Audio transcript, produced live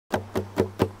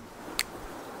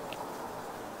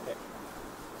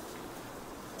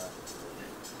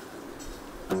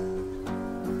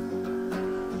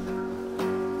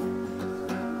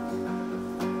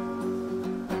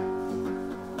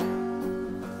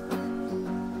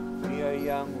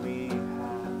young we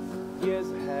have years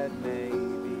ahead, maybe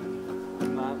we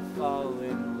might fall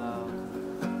in love,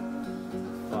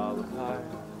 fall apart,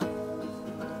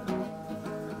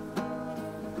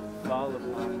 fall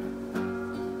apart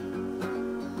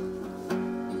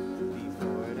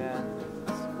before it ends.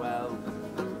 Well,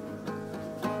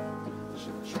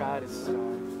 should try to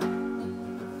start.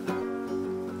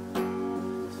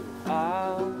 So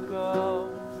I'll go,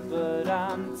 but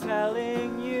I'm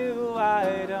telling you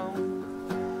I don't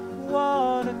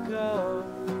wanna go.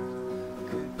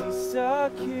 Could be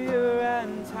stuck here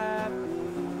and happy.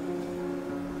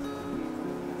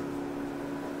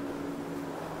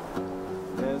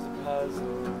 There's a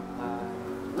puzzle I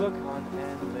look on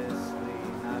endlessly,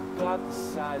 and I've got the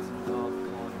sides and all the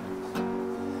corners,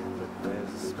 but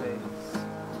there's a space.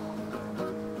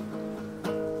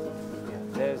 Yeah,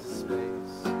 there's a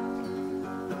space.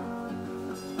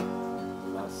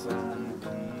 Lost some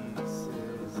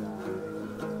pieces I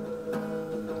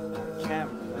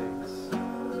can't replace.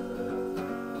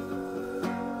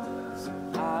 So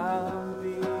I'll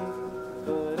be,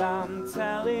 but I'm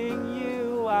telling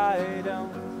you I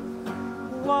don't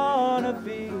wanna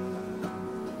be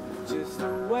just a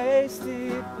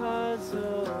wasted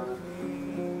puzzle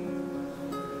piece.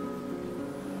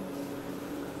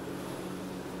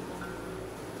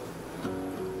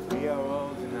 We are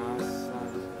old and our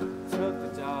son took the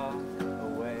dog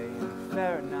away, and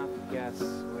fair enough, I guess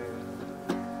we're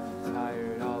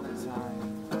tired all the time,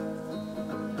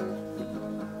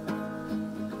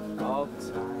 all the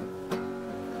time.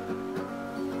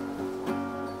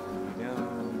 You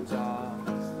know,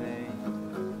 dogs think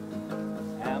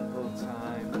ample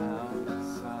time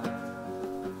outside.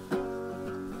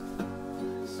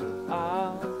 So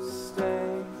I'll stay,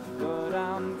 but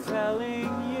I'm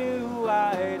telling you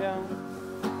I don't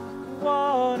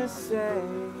wanna stay.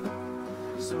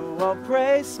 So I'll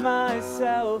brace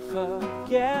myself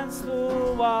against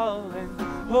the wall and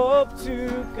hope to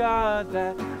God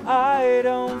that I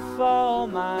don't fall.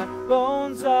 My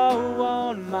bones are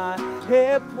worn, my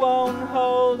hip won't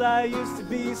hold. I used to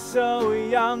be so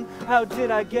young, how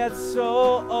did I get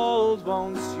so old?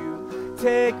 Won't you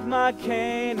take my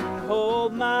cane and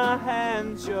hold my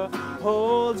hand? You're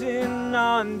holding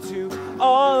on to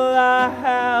all I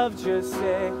have, just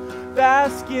a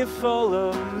basket full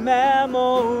of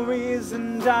memories,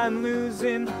 and I'm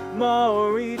losing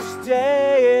more each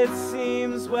day, it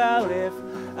seems. Well, if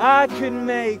I could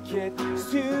make it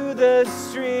to the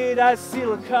street, I'd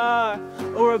steal a car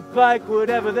or a bike,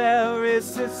 whatever there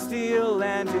is to steal.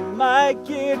 And it might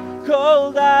get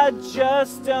cold, I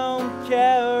just don't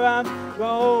care. I'm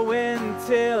going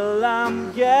till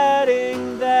I'm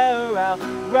getting there. I'll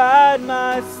ride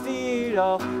my steed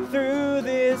all through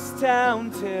this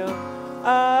town till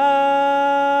I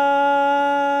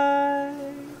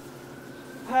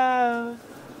have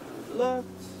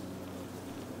looked,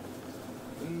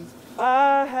 and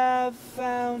I have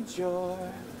found your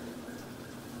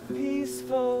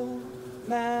peaceful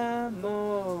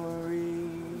memory.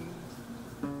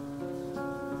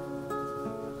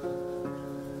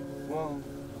 Won't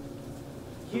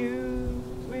you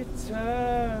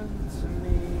return to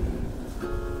me?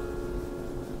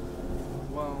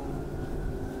 Won't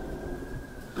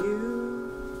you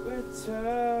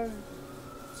return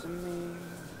to me?